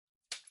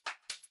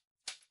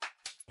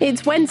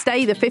It's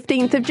Wednesday, the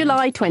 15th of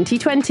July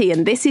 2020,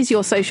 and this is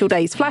your Social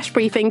Days flash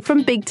briefing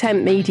from Big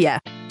Tent Media.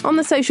 On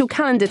the social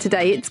calendar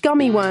today, it's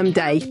Gummy Worm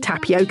Day,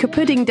 Tapioca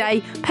Pudding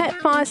Day, Pet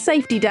Fire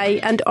Safety Day,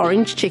 and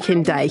Orange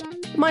Chicken Day.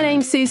 My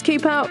name's Suze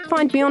Cooper.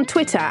 Find me on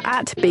Twitter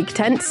at Big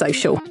Tent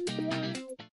Social.